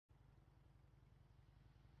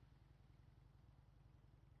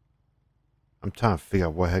I'm trying to figure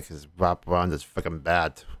out what the heck is wrapped around this fucking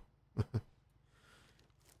bat. It's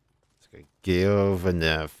like a give and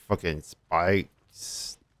the fucking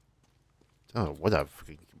spikes. I don't know what that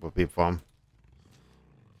fucking would be from.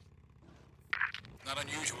 Not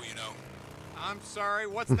unusual, you know. I'm sorry,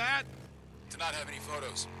 what's that? To not have any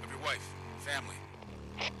photos of your wife, family.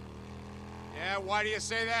 Yeah, why do you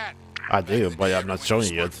say that? I do, but I'm not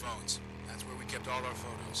showing you it. Phones. That's where we kept all our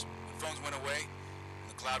photos. When phones went away, when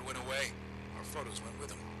the cloud went away, our photos went with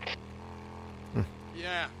them.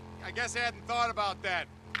 Yeah, I guess I hadn't thought about that.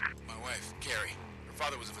 My wife, Carrie, her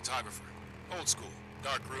father was a photographer. Old school.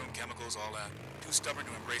 Dark room, chemicals, all that. Too stubborn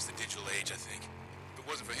to embrace the digital age, I think. If it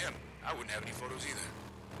wasn't for him, I wouldn't have any photos either.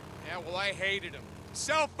 Yeah, well, I hated them.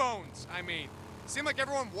 Cell phones, I mean. Seemed like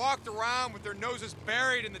everyone walked around with their noses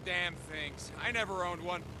buried in the damn things. I never owned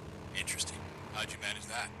one. Interesting. How'd you manage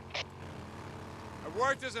that? I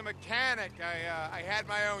worked as a mechanic. I had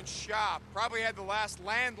my own shop. Probably had the last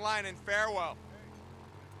landline in Farewell.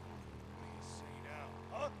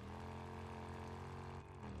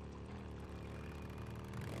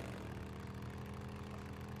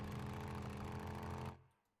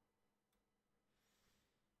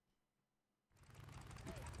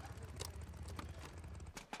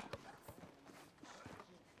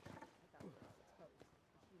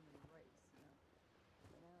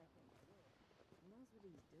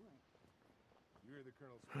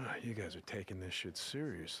 You guys are taking this shit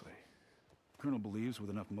seriously. Colonel believes with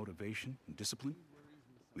enough motivation and discipline,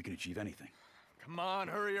 we can achieve anything. Come on,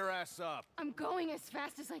 hurry your ass up. I'm going as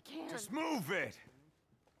fast as I can. Just move it.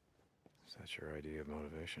 Is that your idea of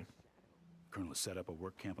motivation? Colonel has set up a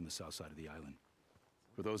work camp on the south side of the island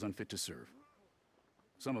for those unfit to serve.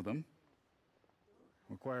 Some of them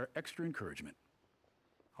require extra encouragement.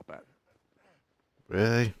 I'll bet.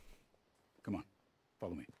 Really? Come on,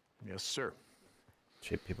 follow me. Yes, sir.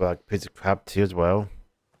 Treat people like piece of crap too as well.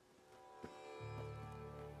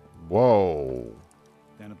 Whoa.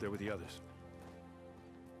 Stand up there with the others.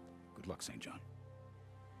 Good luck, St. John.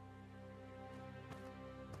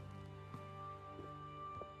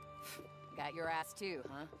 Got your ass too,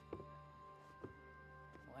 huh?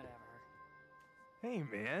 Whatever. Hey,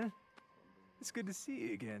 man. It's good to see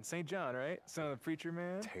you again. St. John, right? Son of the preacher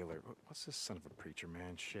man? Taylor, what's this son of a preacher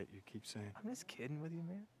man shit you keep saying? I'm just kidding with you,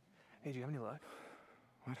 man. Hey, do you have any luck?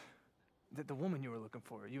 What? The woman you were looking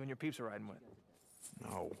for, you and your peeps are riding with.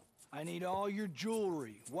 No. I need all your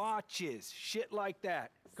jewelry, watches, shit like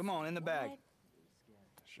that. Come on, in the bag. What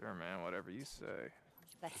Sure, man, whatever you say.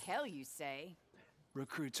 the hell you say?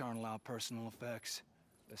 Recruits aren't allowed personal effects.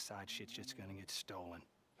 Besides, shit's just gonna get stolen.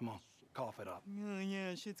 Come on, cough it up. Oh,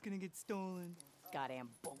 yeah, shit's gonna get stolen. Goddamn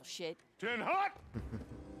bullshit. Tin hot!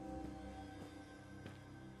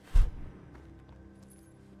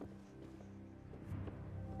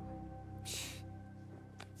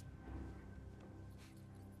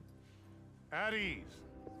 At ease.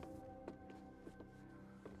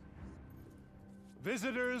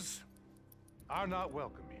 Visitors are not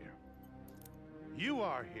welcome here. You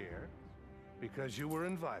are here because you were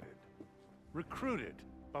invited, recruited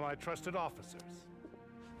by my trusted officers.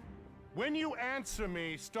 When you answer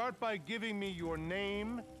me, start by giving me your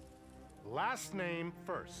name, last name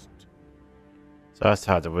first. So that's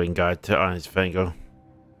how the ring guy took on his finger.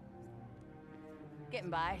 Getting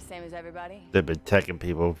by, same as everybody. They've been taking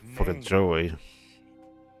people fucking Name. jewelry.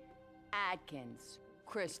 Adkins,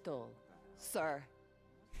 Crystal, sir.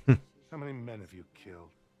 How many men have you killed?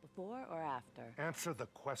 Before or after? Answer the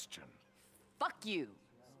question. Fuck you.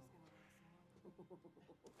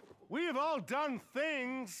 We have all done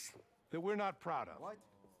things that we're not proud of. What?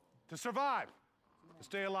 To survive, to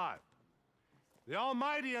stay alive. The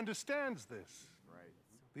Almighty understands this. Right.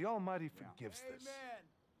 The Almighty forgives this.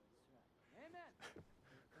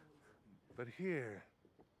 But here,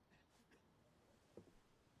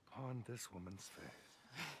 upon this woman's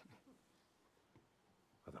face,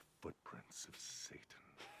 are the footprints of Satan.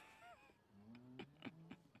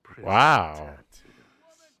 Prison Wow. tattoos.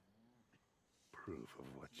 Proof of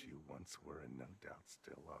what you once were and no doubt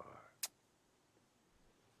still are.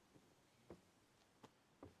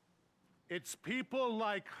 It's people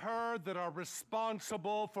like her that are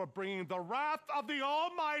responsible for bringing the wrath of the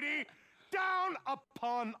Almighty down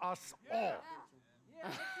upon us all.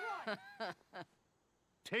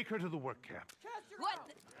 Take her to the work camp. What?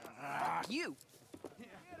 Fuck you.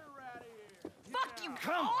 Fuck you.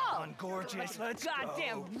 Come all. on, gorgeous, let's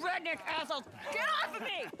Goddamn go. redneck assholes. Get off of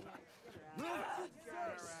me.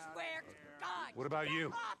 Swear to God. What about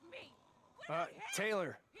you? Get off me.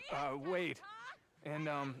 Taylor, Wade. And,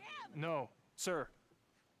 no, sir.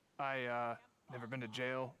 I, never been to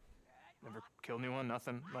jail. Never killed anyone,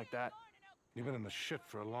 nothing like that. You've been in the shit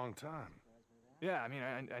for a long time. Yeah, I mean,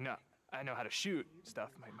 I know how to shoot stuff.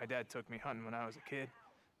 My dad took me hunting when I was a kid.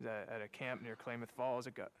 It was at a camp near Klamath Falls.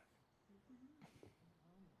 It got...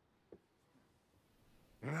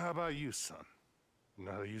 And how about you, son? You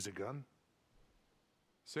know how to use a gun?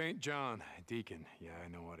 St. John, Deacon. Yeah, I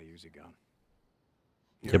know how to use a gun.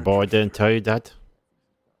 Your boy didn't tell you that?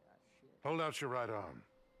 Hold out your right arm.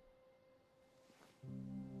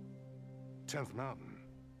 10th Mountain.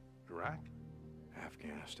 Iraq?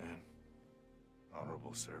 Afghanistan.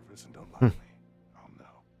 Honorable service, and don't lie to me. I'll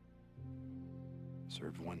know.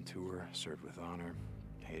 Served one tour, served with honor.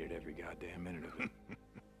 Hated every goddamn minute of it.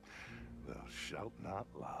 Thou shalt not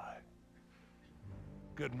lie.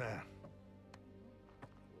 Good man.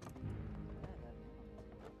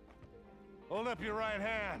 Hold up your right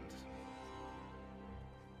hand.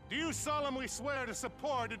 Do you solemnly swear to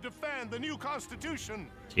support and defend the new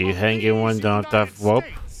Constitution? Do you hang in one down that rope?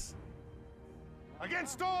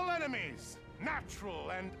 Against all enemies,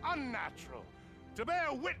 natural and unnatural, to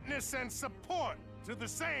bear witness and support to the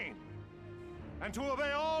same, and to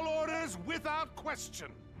obey all orders without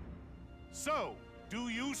question. So, do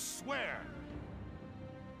you swear?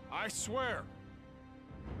 I swear.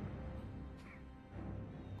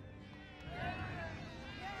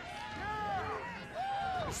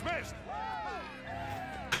 Dismissed!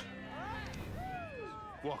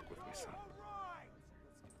 Walk with me, son.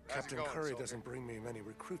 Captain Curry doesn't bring me many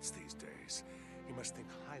recruits these days. He must think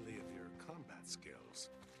highly of your combat skills.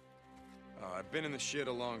 I've been in the shit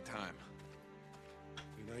a long time.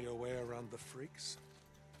 You know your way around the freaks?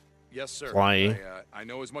 Yes, sir. Why? I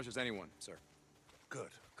know as much as anyone, sir.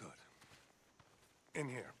 Good, good. In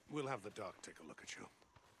here. We'll have the doc take a look at you.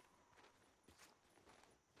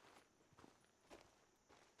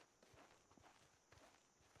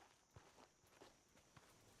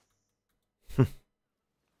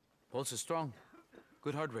 Pulse is strong.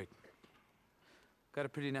 Good heart rate. Got a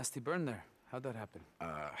pretty nasty burn there. How'd that happen?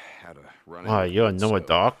 Had a run. Wow, you know a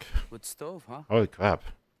doc? Wood stove, huh? Holy crap.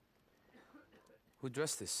 Who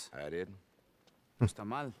dressed this? I did. No está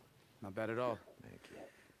mal. Not bad at all. Thank you.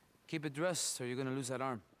 Keep it dressed or you're gonna lose that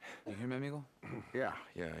arm. You hear me, amigo? Yeah,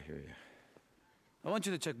 I hear you. I want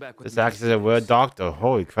you to check back with This me. actually a real doctor.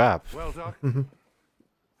 Holy crap. Well, Doc.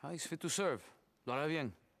 He's fit to serve. Lo hará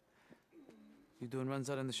bien. You doing runs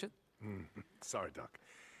out in the shit? Sorry, Doc.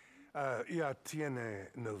 Ya tiene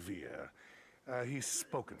novia. He's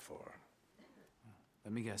spoken for.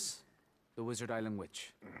 Let me guess. The Wizard Island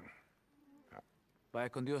Witch. Vaya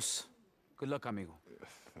con Dios. Good luck, amigo.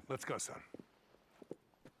 Let's go, son.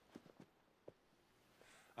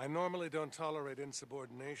 I normally don't tolerate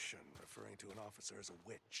insubordination, referring to an officer as a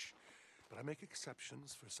witch. But I make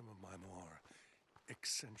exceptions for some of my more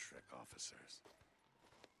eccentric officers.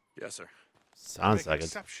 Yes, sir. Sounds I make like it.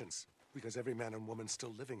 exceptions, because every man and woman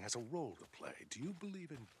still living has a role to play. Do you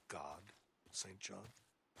believe in God, St. John?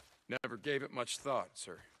 Never gave it much thought,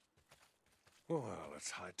 sir. Well,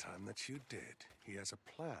 it's high time that you did. He has a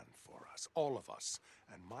plan for us, all of us,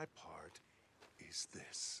 and my part is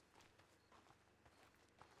this.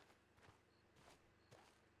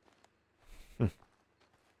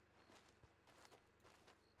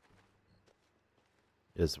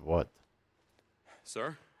 Is what?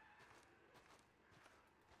 Sir?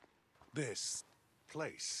 This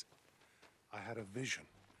place. I had a vision.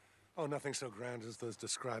 Oh, nothing so grand as those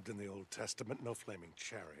described in the Old Testament. No flaming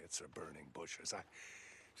chariots or burning bushes. I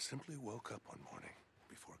simply woke up one morning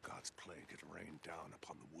before God's plague had rained down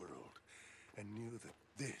upon the world and knew that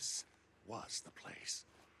this was the place.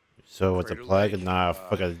 So it's a plague and not a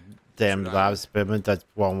fucking damn lab experiment that's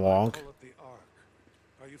wrong. Call it the Ark.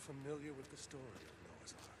 Are you familiar with the story of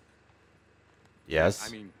Noah's Ark? Yes.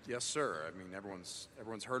 I mean, yes, sir. I mean, everyone's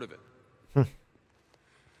heard of it.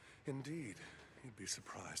 Indeed. You'd be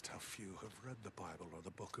surprised how few have read the Bible or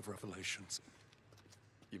the Book of Revelations.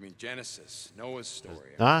 You mean Genesis, Noah's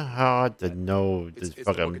story? Not hard to know this It's the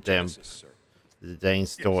fucking Book of damn Genesis, sir. the dang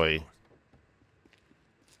story.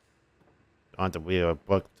 Don't have to read a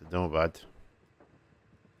book to know about.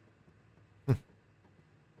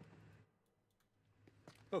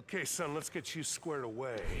 Okay, son, let's get you squared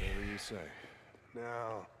away. Whatever you say.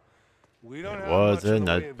 Now, we don't It have was much in in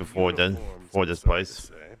the way that of before then, uniforms, for I'm this sorry to place.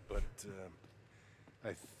 say, but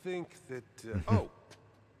I think that oh,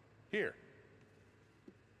 here.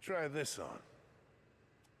 Try this on.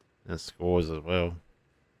 And scores as well.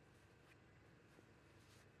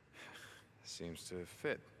 Seems to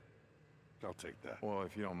fit. I'll take that. Well,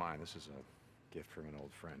 if you don't mind, this is a gift from an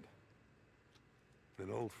old friend. An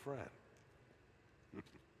old friend.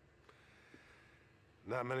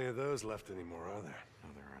 Not many of those left anymore, are there? No,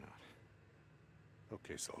 there are not.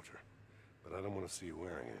 Okay, soldier. but I don't want to see you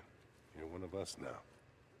wearing it. You're one of us now.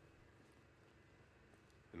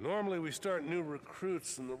 And normally we start new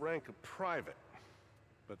recruits in the rank of private.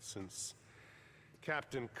 But since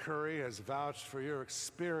Captain Curry has vouched for your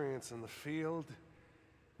experience in the field,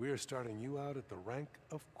 we are starting you out at the rank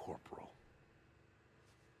of corporal.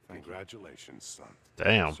 Congratulations, son.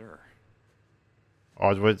 Damn. Yes, sir.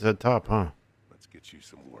 All the way to the top, huh? Let's get you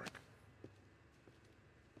some work.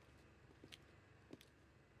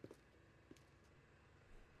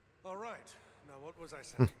 All right. Now, what was I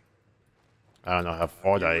saying? I don't know how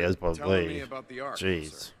far that is, but telling me wait. about the Ark,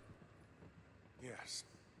 Jeez. sir. Yes,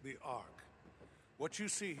 the Ark. What you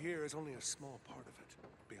see here is only a small part of it.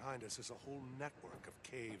 Behind us is a whole network of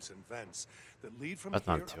caves and vents that lead from That's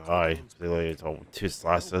here not too up to high. Bones Really, it's all two Our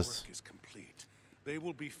slices. work is complete. They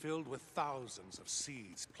will be filled with thousands of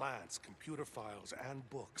seeds, plants, computer files, and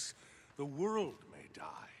books. The world may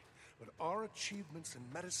die, but our achievements in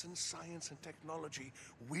medicine, science, and technology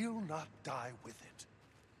will not die with it.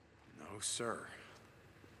 No, sir.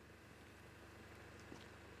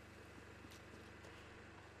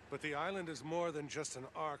 But the island is more than just an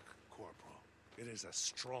ark, Corporal. It is a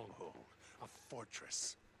stronghold, a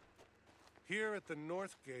fortress. Here at the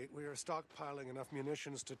North Gate, we are stockpiling enough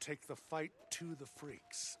munitions to take the fight to the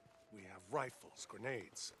freaks. We have rifles,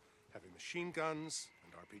 grenades, heavy machine guns,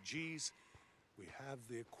 and RPGs. We have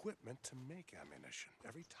the equipment to make ammunition,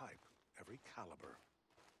 every type, every caliber.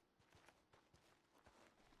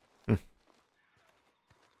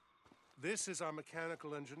 This is our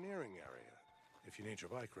mechanical engineering area. If you need your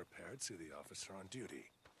bike repaired, see the officer on duty.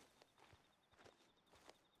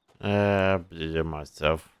 Believe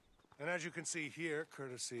myself. And as you can see here,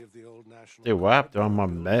 courtesy of the old National Dude, what Guard, happened on my we're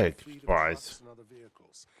building a Meg? fleet of Surprise. trucks and other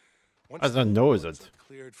vehicles. I Once didn't the know roads it. are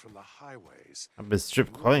cleared from the highways, I've been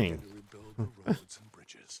stripped we will clean. begin to rebuild the roads and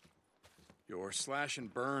bridges. Your slash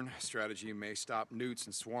and burn strategy may stop newts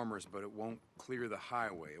and swarmers, but it won't clear the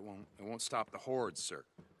highway. It won't stop the hordes, sir.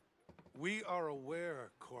 We are aware,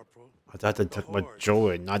 Corporal. I thought they took my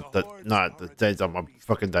joy, not the things I'm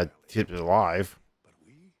fucking that keep it alive. But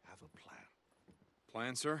we have a plan.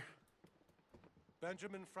 Plan, sir?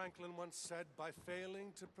 Benjamin Franklin once said, by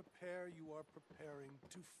failing to prepare, you are preparing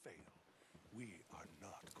to fail. We are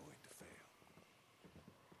not going to fail.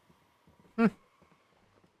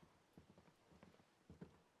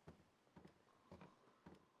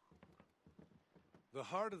 The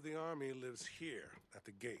heart of the army lives here at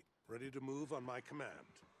the gate, ready to move on my command.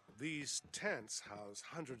 These tents house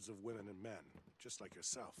hundreds of women and men, just like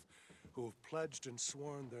yourself, who have pledged and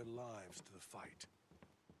sworn their lives to the fight.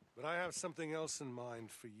 But I have something else in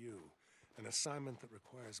mind for you, an assignment that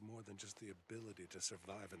requires more than just the ability to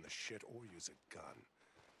survive in the shit or use a gun.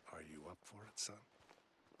 Are you up for it, son?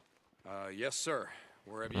 Yes, sir.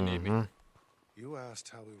 Wherever you need me. You asked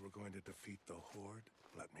how we were going to defeat the Horde.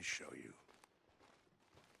 Let me show you.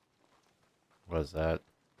 What is that?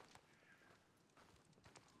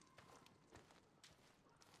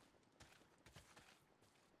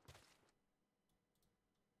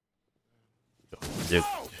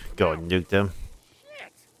 Go nuke them.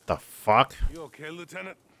 The fuck? You okay,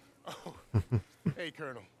 Lieutenant? Oh. Hey,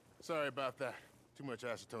 Colonel. Sorry about that. Too much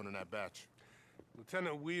acetone in that batch.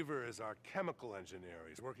 Lieutenant Weaver is our chemical engineer.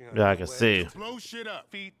 He's working on Yeah, I a can way see. to Blow shit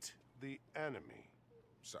up. defeat the enemy.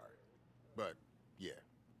 Sorry. But, yeah.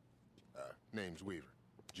 Name's Weaver.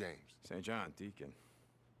 James. St. John, Deacon.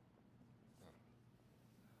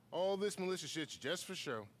 All this militia shit's just for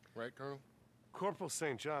show. Right, Colonel? Corporal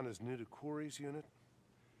St. John is new to Corey's unit.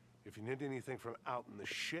 If you need anything from out in the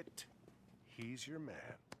shit, he's your man.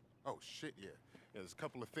 Oh, shit, yeah. There's a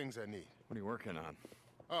couple of things I need. What are you working on?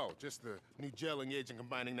 Oh, just the new gelling agent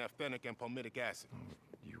combining naphthenic and palmitic acid.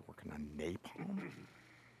 You working on napalm?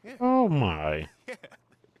 Yeah. Oh my. Yeah.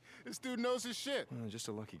 This dude knows his shit. Just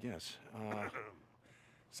a lucky guess.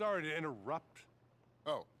 Sorry to interrupt.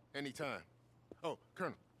 Oh, anytime. Oh,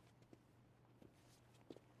 Colonel.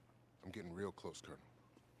 I'm getting real close, Colonel.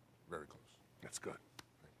 Very close. That's good.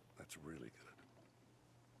 That's really good.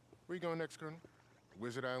 Where you going next, Colonel?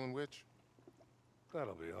 Wizard Island Witch?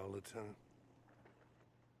 That'll be all, Lieutenant.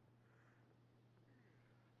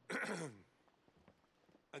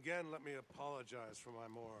 Again, let me apologize for my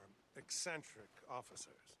more eccentric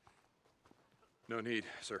officers. No need,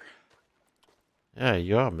 sir. Yeah,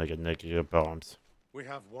 you are making nuclear bombs. We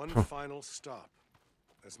have one final stop.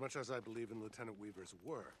 As much as I believe in Lieutenant Weaver's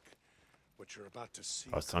work, what you're about to see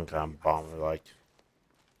Or some kind of bomb, like.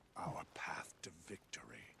 our path to victory.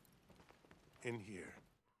 In here.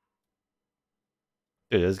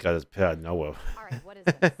 Dude, this guy just put out of nowhere. All right, what is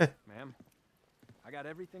this? Ma'am, I got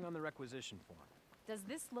everything on the requisition form. Does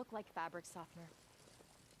this look like fabric softener?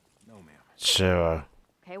 No, ma'am. Sure.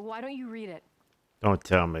 Okay, why don't you read it? Don't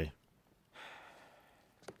tell me.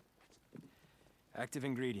 Active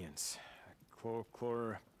ingredients: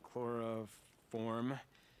 chloroform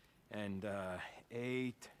and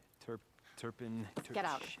terpin. Get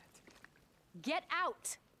out. Shit. Get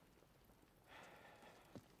out!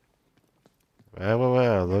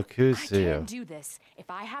 Well, look who's I here. can't do this if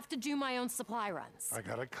I have to do my own supply runs. I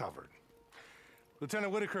got it covered.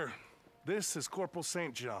 Lieutenant Whitaker, this is Corporal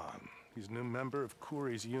St. John. He's a new member of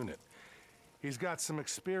Kouri's unit. He's got some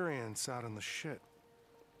experience out in the shit.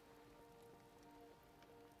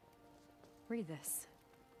 Read this.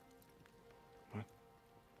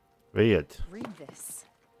 Read it. Read this.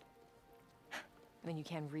 I mean, you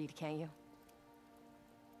can read, can't you?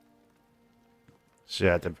 She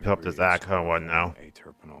had to pick up this alcohol one now.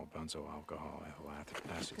 Aterpenol, benzoyl alcohol, ethyl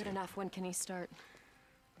acetate. Good enough. When can he start?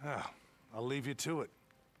 Ah, I'll leave you to it.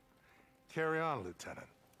 Carry on, Lieutenant.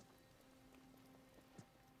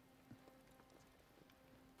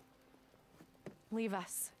 Leave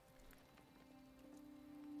us.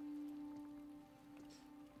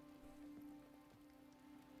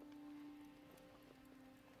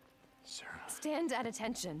 Sarah. Stand at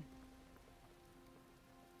attention.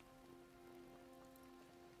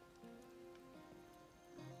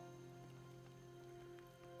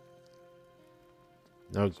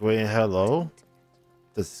 No green hello?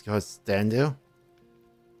 This goes stand there?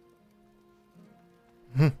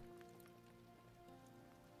 No,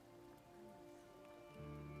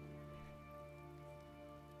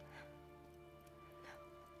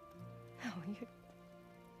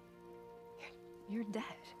 you're dead.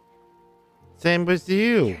 Same with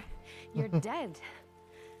you. You're dead.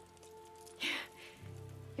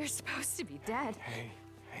 You're supposed to be dead. Hey.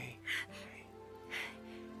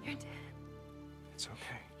 You're dead. It's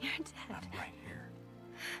okay. You're dead. I'm right here.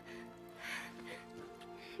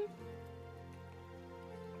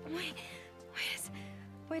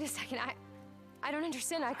 Wait a second. I don't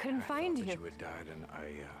understand. I couldn't find you. You had died,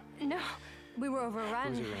 and No, we were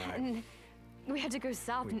overrun, Who's it, and we had to go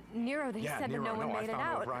south. Nero, they said Nero, that no one made it I found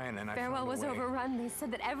out. O'Brien, and I Farewell found a was way overrun. They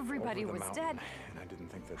said that everybody over the was mountain, dead. And I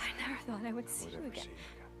didn't think that I never thought I would see would you ever again. see you again.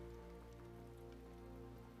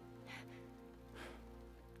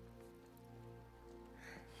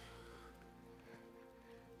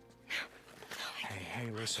 Hey,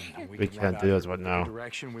 listen. We can't do this one now.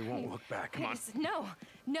 Direction. We won't look back. Come on.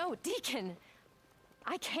 No, Deacon.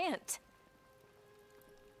 I can't.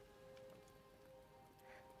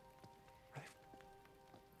 Are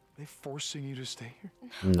they forcing you to stay here?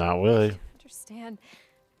 Not really. Understand?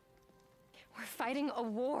 We're fighting a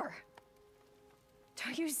war.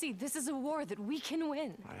 Don't you see? This is a war that we can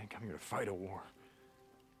win. I didn't come here to fight a war.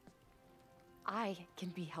 I can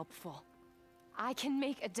be helpful. I can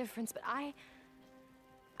make a difference, but I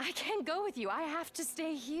can't go with you. I have to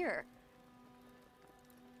stay here.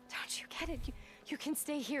 Don't you get it? You can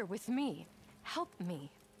stay here with me. Help me.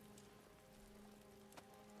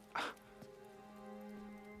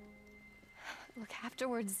 Look,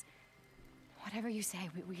 afterwards, whatever you say,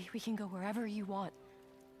 we can go wherever you want.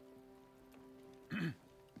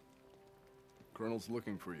 Colonel's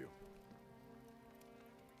looking for you.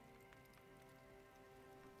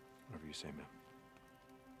 Whatever you say, man.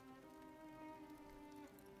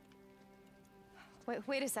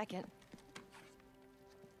 Wait a second.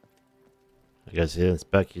 I guess he didn't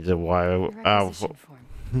expect you to wire. Requisition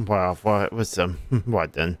form. Wow, what was some?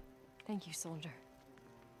 What then? Thank you, soldier.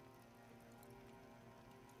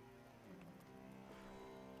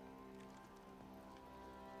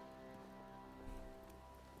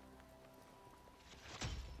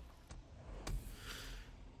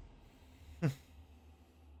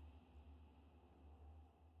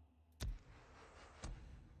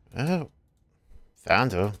 Oh,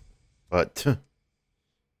 found her, but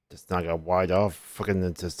just not got wide off fucking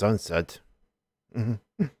into sunset.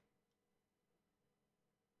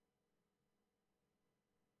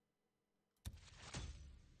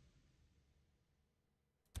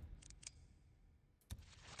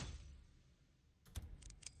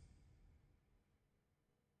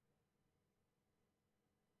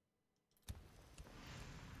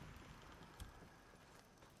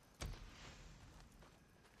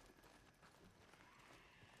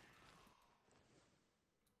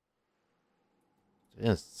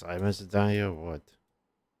 Yeah, Simon's down here or what?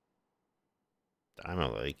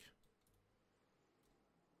 Diamond Lake.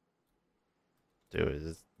 Dude, is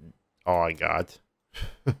this all I got?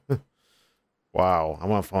 Wow, I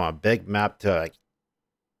went from a big map to like,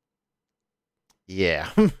 yeah,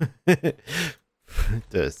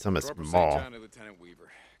 to some Corporal small. St. John to Lieutenant Weaver.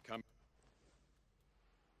 Come.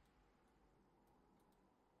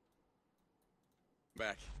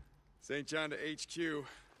 back. St. John to HQ.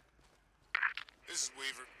 This is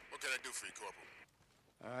Weaver. What can I do for you,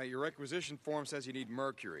 Corporal? Your requisition form says you need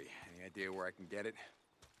mercury. Any idea where I can get it?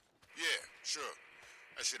 Yeah, sure.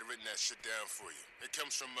 I should have written that shit down for you. It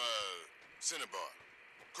comes from, Cinnabar.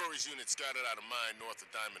 Corey's unit scouted out a mine north of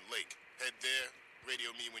Diamond Lake. Head there, radio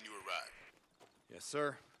me when you arrive. Yes,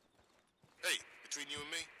 sir. Hey, between you and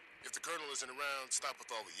me, if the Colonel isn't around, stop with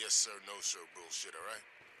all the yes sir, no sir bullshit, all right?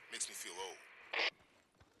 Makes me feel old.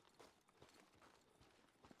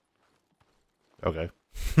 Okay.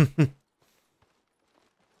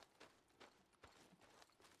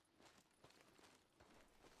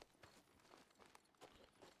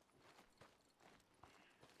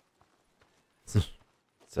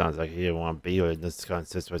 Sounds like he didn't want to be in this kind of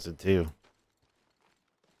situation too.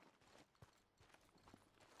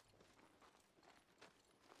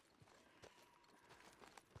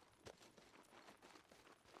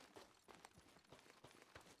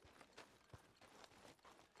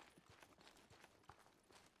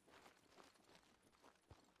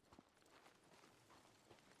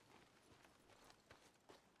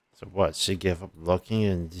 So what? She gave up looking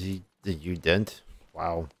and you didn't?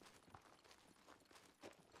 Wow.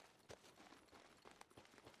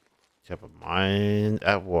 Kept a mind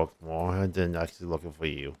at work more than actually looking for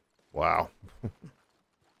you. Wow.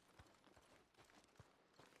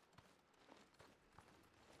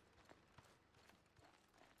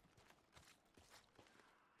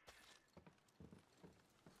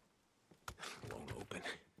 Won't open.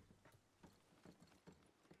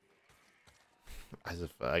 As a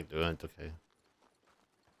fact, doing it okay.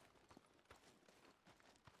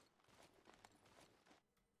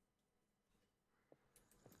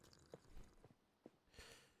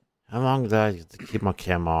 How long did I get to keep my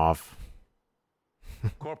camera off?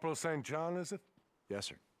 Corporal St. John, is it? Yes,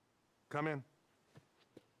 sir. Come in.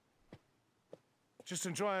 Just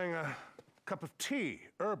enjoying a cup of tea,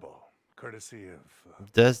 herbal, courtesy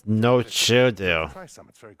of... There's no chair there. Try some,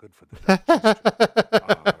 it's very good for the...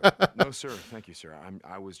 No, sir. Thank you, sir.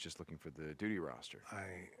 I was just looking for the duty roster.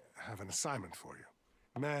 I have an assignment for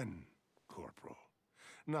you. Men, Corporal.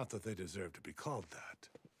 Not that they deserve to be called that.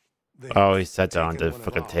 Oh, he sat down at the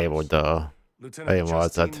fucking table, duh. Lieutenant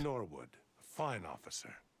was that? Justine Norwood, a fine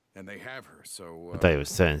officer. And they have her, so... I thought he was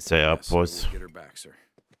saying, say up, boys. We'll get her back, sir.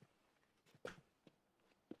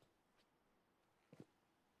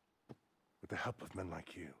 With the help of men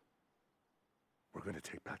like you, we're going to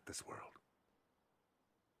take back this world.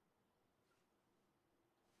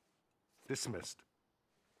 Dismissed.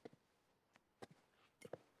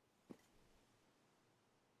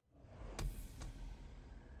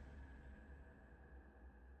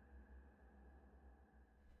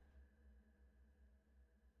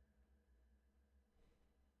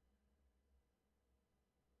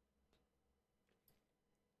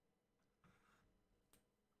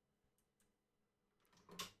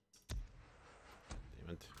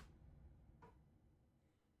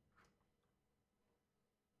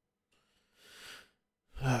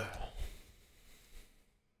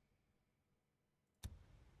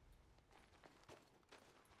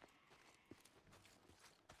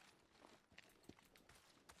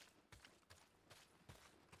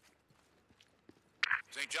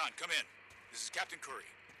 St. John, come in. This is Captain Curry.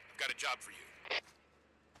 I've got a job for you.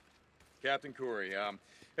 Captain Corey, at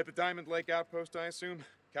the Diamond Lake outpost, I assume?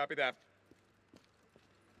 Copy that.